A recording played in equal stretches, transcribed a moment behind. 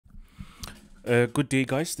Good day,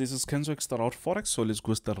 guys. This is Kenzo Xtrahot Forex. So let's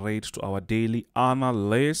go straight to our daily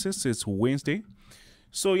analysis. It's Wednesday.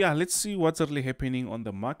 So yeah, let's see what's really happening on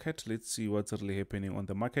the market.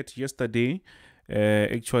 Yesterday,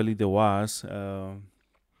 actually, there was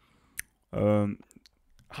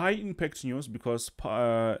high impact news because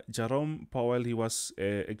Jerome Powell, he was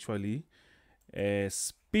actually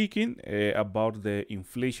speaking about the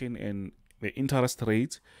inflation and the interest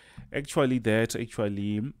rates. Actually, that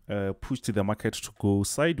pushed the market to go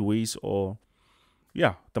sideways, or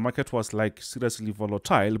yeah, the market was like seriously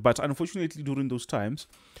volatile. But unfortunately, during those times,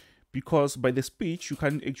 because by the speech you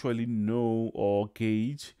can't actually know or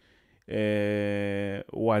gauge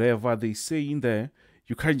whatever they say in there,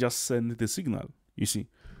 you can't just send the signal, you see.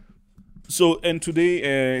 So, and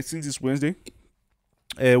today, since it's Wednesday,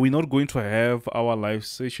 we're not going to have our live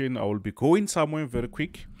session. I will be going somewhere very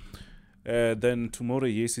quick. Then tomorrow,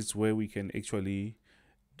 yes, it's where we can actually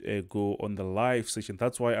go on the live session.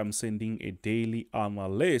 That's why I'm sending a daily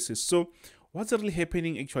analysis. So what's really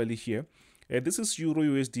happening actually here? This is Euro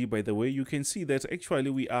USD, by the way. You can see that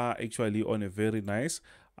actually we are actually on a very nice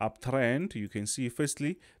uptrend. You can see,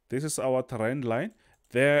 firstly, this is our trend line.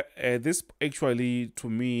 There, this actually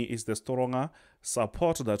to me is the stronger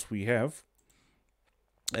support that we have.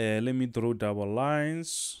 Let me draw double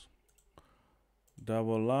lines.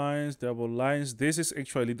 This is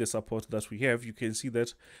actually the support that we have. You can see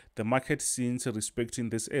that the market, since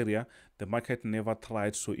respecting this area, the market never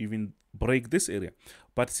tried to even break this area.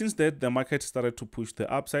 But since that, the market started to push the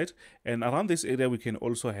upside, and around this area we can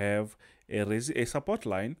also have a support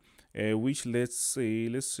line, which let's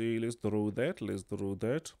draw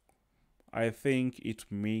that. I think it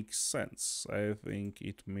makes sense.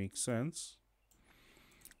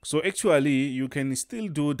 So actually, you can still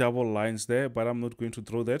do double lines there, but I'm not going to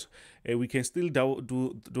draw that. We can still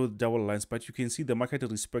do double lines, but you can see the market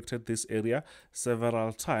respected this area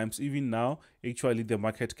several times. Even now, actually, the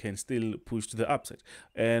market can still push to the upside.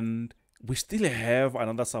 And we still have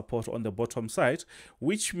another support on the bottom side,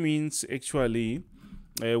 which means actually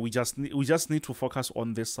we just need to focus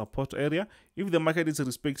on this support area. If the market is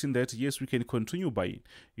respecting that, yes, we can continue buying,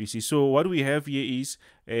 you see. So what we have here is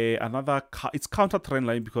it's counter trend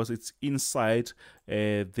line, because it's inside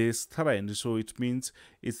this trend. So it means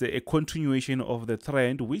it's a continuation of the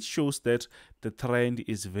trend, which shows that the trend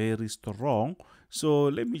is very strong. So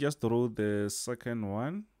let me just draw the second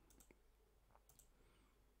one.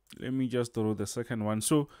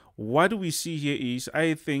 So what we see here is,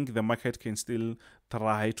 I think the market can still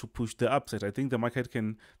try to push the upside.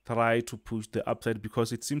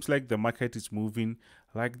 Because it seems like the market is moving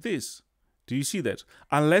like this. Do you see that?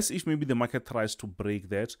 Unless if maybe the market tries to break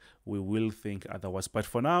that, we will think otherwise. But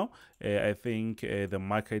for now, I think the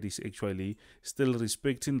market is actually still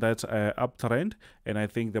respecting that uptrend, and I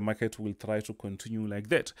think the market will try to continue like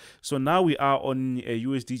that. So now we are on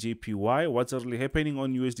USDJPY. What's really happening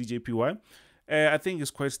on USDJPY? I think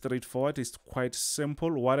it's quite straightforward. It's quite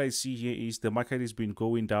simple. What I see here is the market has been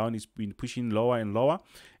going down. It's been pushing lower and lower.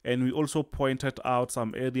 And we also pointed out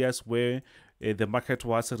some areas where the market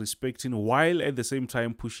was respecting, while at the same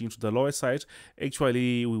time pushing to the lower side.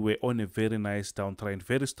 Actually, we were on a very nice downtrend,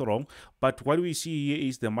 very strong. But what we see here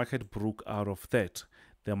is the market broke out of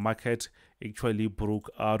that.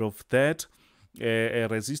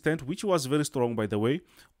 Resistance, which was very strong, by the way.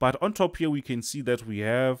 But on top here we can see that we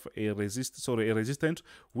have a resistance,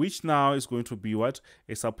 which now is going to be what?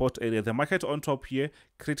 A support area. The market on top here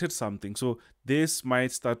created something, so this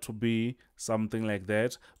might start to be something like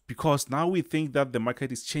that, because now we think that the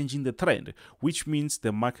market is changing the trend, which means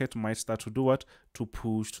the market might start to do what? To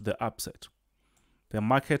push to the upside.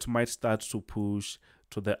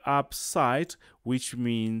 Which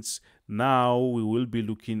means now we will be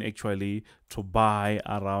looking actually to buy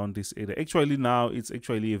around this area. Actually, now it's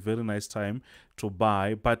actually a very nice time to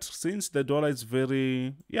buy. But since the dollar is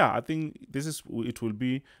very, I think it will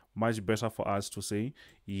be much better for us to say,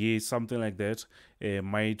 yes, something like that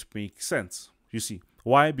might make sense. You see.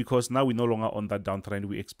 Why? Because now we're no longer on that downtrend.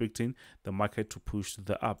 We're expecting the market to push to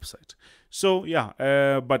the upside. So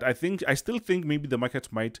but I still think maybe the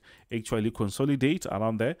market might actually consolidate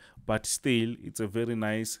around there, but still it's a very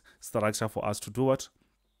nice structure for us to do what?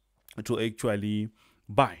 To actually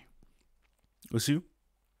buy. You see?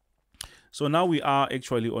 So now we are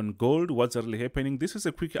actually on gold. What's really happening? This is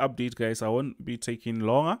a quick update, guys. I won't be taking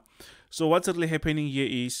longer. So what's really happening here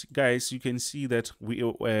is, guys, you can see that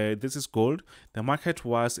this is gold. The market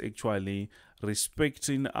was actually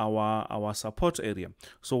respecting our support area.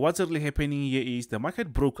 So what's really happening here is the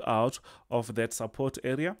market broke out of that support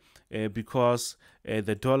area because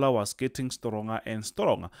the dollar was getting stronger and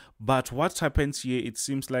stronger. But what happens here, it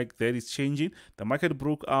seems like that is changing. The market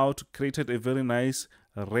broke out, created a very nice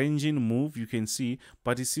ranging move, you can see,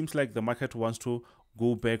 but it seems like the market wants to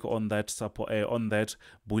go back on that support on that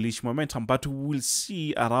bullish momentum. But we will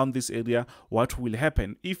see around this area what will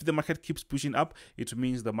happen. If the market keeps pushing up, it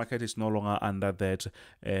means the market is no longer under that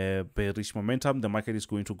bearish momentum. The market is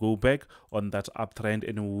going to go back on that uptrend,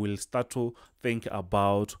 and we will start to think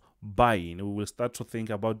about buying. We will start to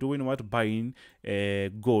think about doing what? Buying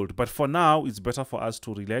gold. But for now, it's better for us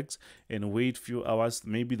to relax and wait few hours.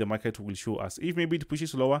 Maybe the market will show us. If maybe it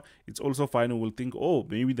pushes lower, it's also fine. We will think, oh,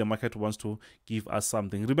 maybe the market wants to give us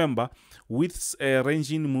something. Remember, with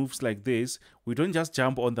ranging moves like this, we don't just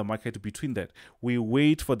jump on the market between that. We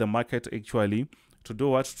wait for the market actually to do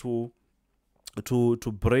what? To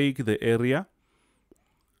break the area.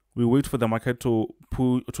 We wait for the market to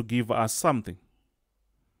give us something.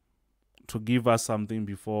 To give us something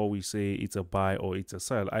before we say it's a buy or it's a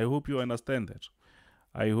sell. I hope you understand that.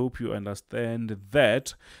 I hope you understand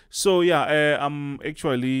that. So yeah,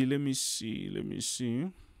 actually, let me see.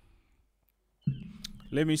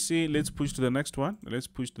 Let's push to the next one.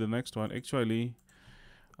 Actually,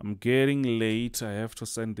 I'm getting late. I have to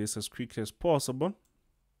send this as quick as possible.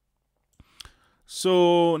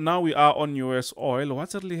 So now we are on US oil.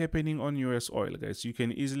 What's really happening on US oil, guys? You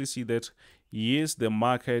can easily see that, yes, the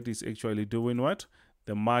market is actually doing what?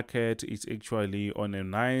 The market is actually on a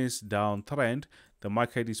nice downtrend. The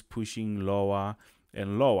market is pushing lower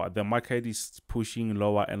and lower. The market is pushing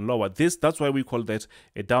lower and lower. That's why we call that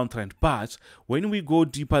a downtrend. But when we go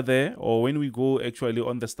deeper there, or when we go actually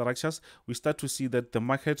on the structures, we start to see that the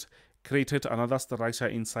market created another structure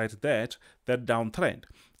inside that downtrend.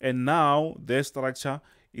 And now their structure,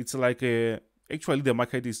 it's like actually the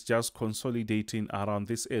market is just consolidating around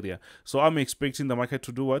this area. So I'm expecting the market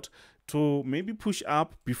to do what? To maybe push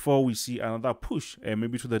up before we see another push,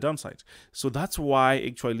 maybe to the downside. So that's why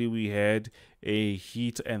actually we had a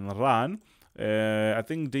hit and run. I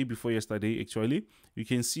think day before yesterday, actually, you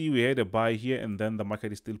can see we had a buy here, and then the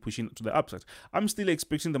market is still pushing to the upside. I'm still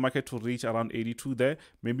expecting the market to reach around 82 there,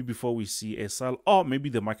 maybe before we see a sell, or maybe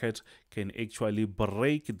the market can actually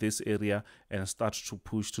break this area and start to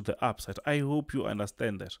push to the upside. I hope you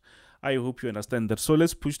understand that. So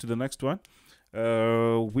let's push to the next one,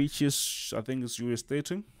 which is, I think it's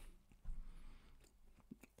US30.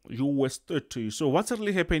 US30. So what's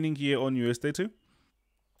really happening here on US30?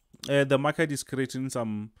 The market is creating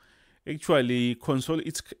some it's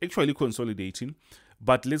actually consolidating.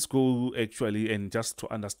 But let's go actually and just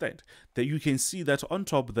to understand that you can see that on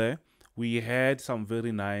top there we had some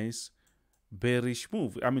very nice bearish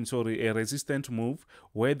move. A resistant move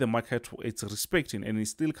where the market is respecting, and is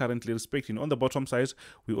still currently respecting. On the bottom side,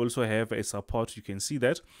 we also have a support. You can see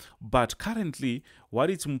that. But currently, what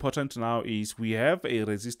is important now is we have a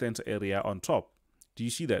resistant area on top. Do you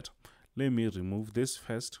see that? Let me remove this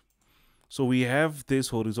first. So we have this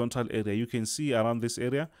horizontal area. You can see around this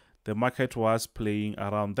area, the market was playing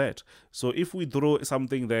around that. So if we draw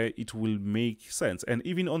something there, it will make sense. And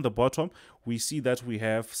even on the bottom, we see that we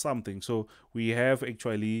have something. So we have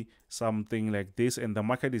actually something like this, and the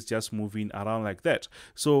market is just moving around like that.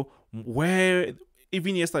 So where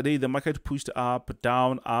even yesterday, the market pushed up,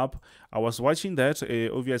 down, up. I was watching that,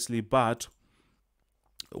 obviously, but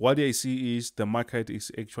what I see is the market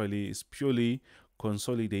is purely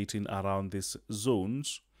consolidating around these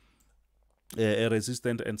zones,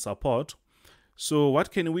 resistance and support. So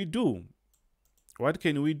what can we do?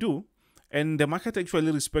 And the market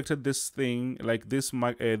actually respected this thing, like this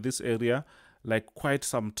area, like quite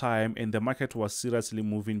some time, and the market was seriously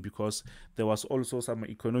moving because there was also some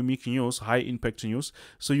economic news, high impact news.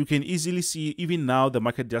 So you can easily see even now the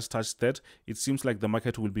market just touched that. It seems like the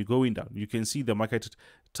market will be going down. You can see the market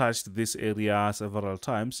touched this area several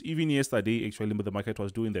times. Even yesterday, actually, the market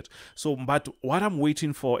was doing that. So, but what I'm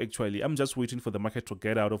waiting for, actually, I'm just waiting for the market to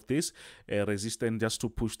get out of this resistance just to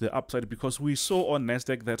push the upside, because we saw on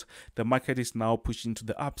NASDAQ that the market is now pushing to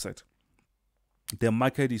the upside. The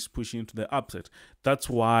market is pushing to the upside. That's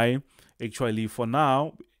why, actually, for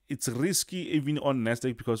now, it's risky even on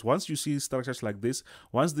NASDAQ, because once you see structures like this,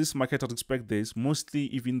 once this market respects this, mostly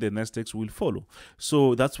even the NASDAQs will follow.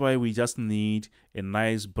 So that's why we just need a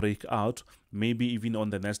nice breakout. Maybe even on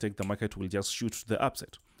the NASDAQ, the market will just shoot to the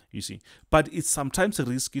upside. you see. But it's sometimes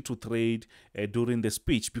risky to trade during the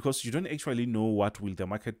speech, because you don't actually know what will the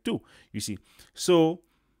market do, you see. So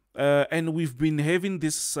and we've been having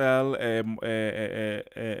this sell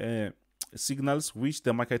signals which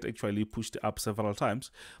the market actually pushed up several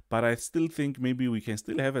times, but I still think maybe we can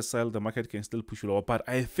still have a sell, the market can still push lower, but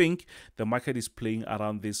I think the market is playing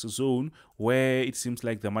around this zone where it seems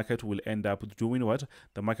like the market will end up doing what?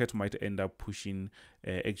 The market might end up pushing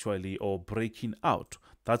actually, or breaking out.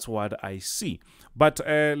 That's what I see. But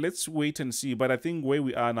let's wait and see. But I think where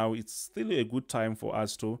we are now, it's still a good time for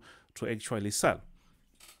us to actually sell.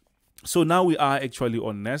 So now we are actually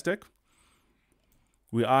on NASDAQ.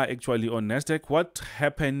 We are actually on NASDAQ. What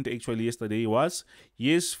happened actually yesterday was,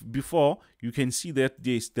 yes, before you can see that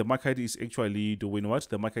yes, the market is actually doing what?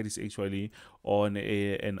 The market is actually on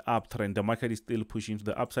an uptrend. The market is still pushing to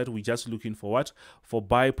the upside. We're just looking for what? For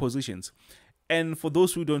buy positions. And for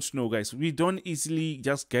those who don't know, guys, we don't easily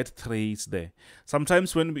just get trades there.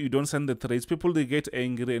 Sometimes when you don't send the trades, people, they get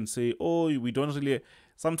angry and say, oh, we don't really...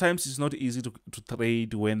 Sometimes it's not easy to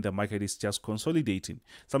trade when the market is just consolidating.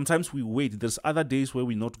 Sometimes we wait. There's other days where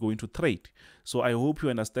we're not going to trade. So I hope you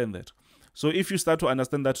understand that. So if you start to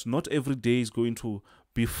understand that not every day is going to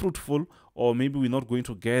be fruitful, or maybe we're not going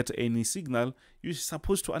to get any signal, you're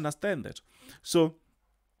supposed to understand that. So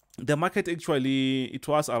the market actually, it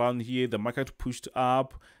was around here, the market pushed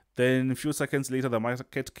up, then a few seconds later the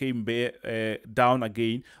market came down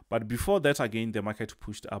again, but before that again the market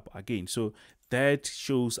pushed up again. So that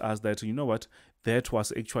shows us that, you know what, that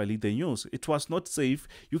was actually the news. It was not safe.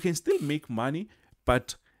 You can still make money,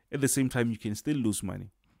 but at the same time you can still lose money,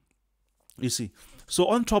 you see. So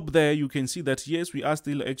on top there you can see that yes, we are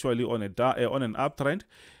still actually on an uptrend.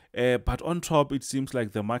 But on top, it seems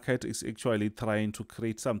like the market is actually trying to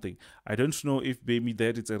create something. I don't know if maybe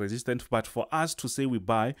that it's a resistance, but for us to say we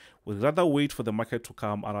buy, we'd rather wait for the market to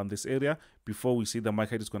come around this area before we see the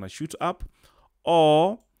market is going to shoot up,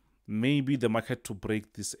 or maybe the market to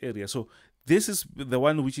break this area. So this is the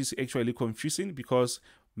one which is actually confusing, because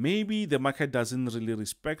maybe the market doesn't really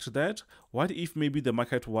respect that. What if maybe the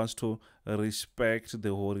market wants to respect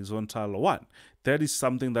the horizontal one? That is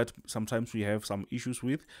something that sometimes we have some issues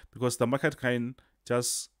with, because the market can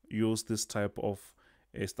just use this type of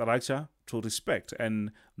structure to respect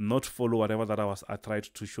and not follow whatever that I tried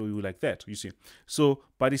to show you like that, you see. So,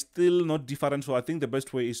 but it's still not different. So I think the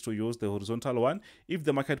best way is to use the horizontal one. If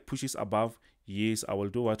the market pushes above, yes, I will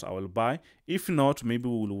do what? I will buy. If not, maybe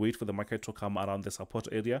we will wait for the market to come around the support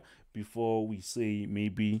area before we say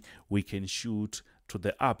maybe we can shoot to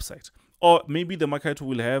the upside. Or maybe the market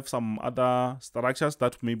will have some other structures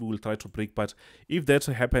that maybe we'll try to break. But if that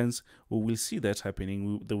happens, we will see that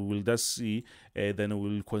happening. We will just see, then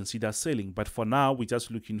we'll consider selling. But for now, we're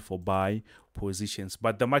just looking for buy positions.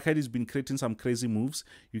 But the market has been creating some crazy moves.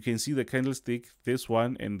 You can see the candlestick, this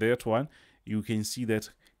one and that one. You can see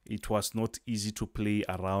that it was not easy to play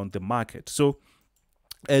around the market. So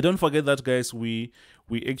don't forget that, guys, we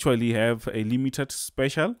actually have a limited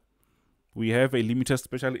special. We have a limited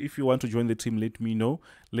special. If you want to join the team, let me know.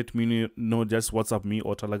 Let me know, just WhatsApp me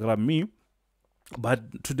or Telegram me.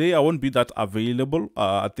 But today I won't be that available.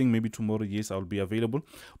 I think maybe tomorrow, yes, I'll be available.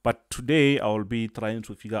 But today I will be trying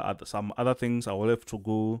to figure out some other things. I will have to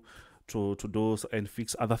go to those and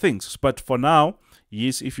fix other things. But for now,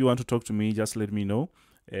 yes, if you want to talk to me, just let me know.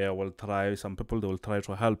 I will try. Some people, they will try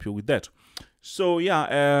to help you with that. So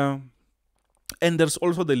yeah, and there's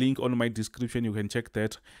also the link on my description. You can check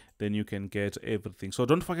that. Then you can get everything. So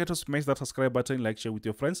don't forget to smash that subscribe button, like, share with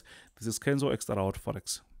your friends. This is Kenzo, Xtrahot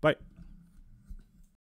Forex. Bye.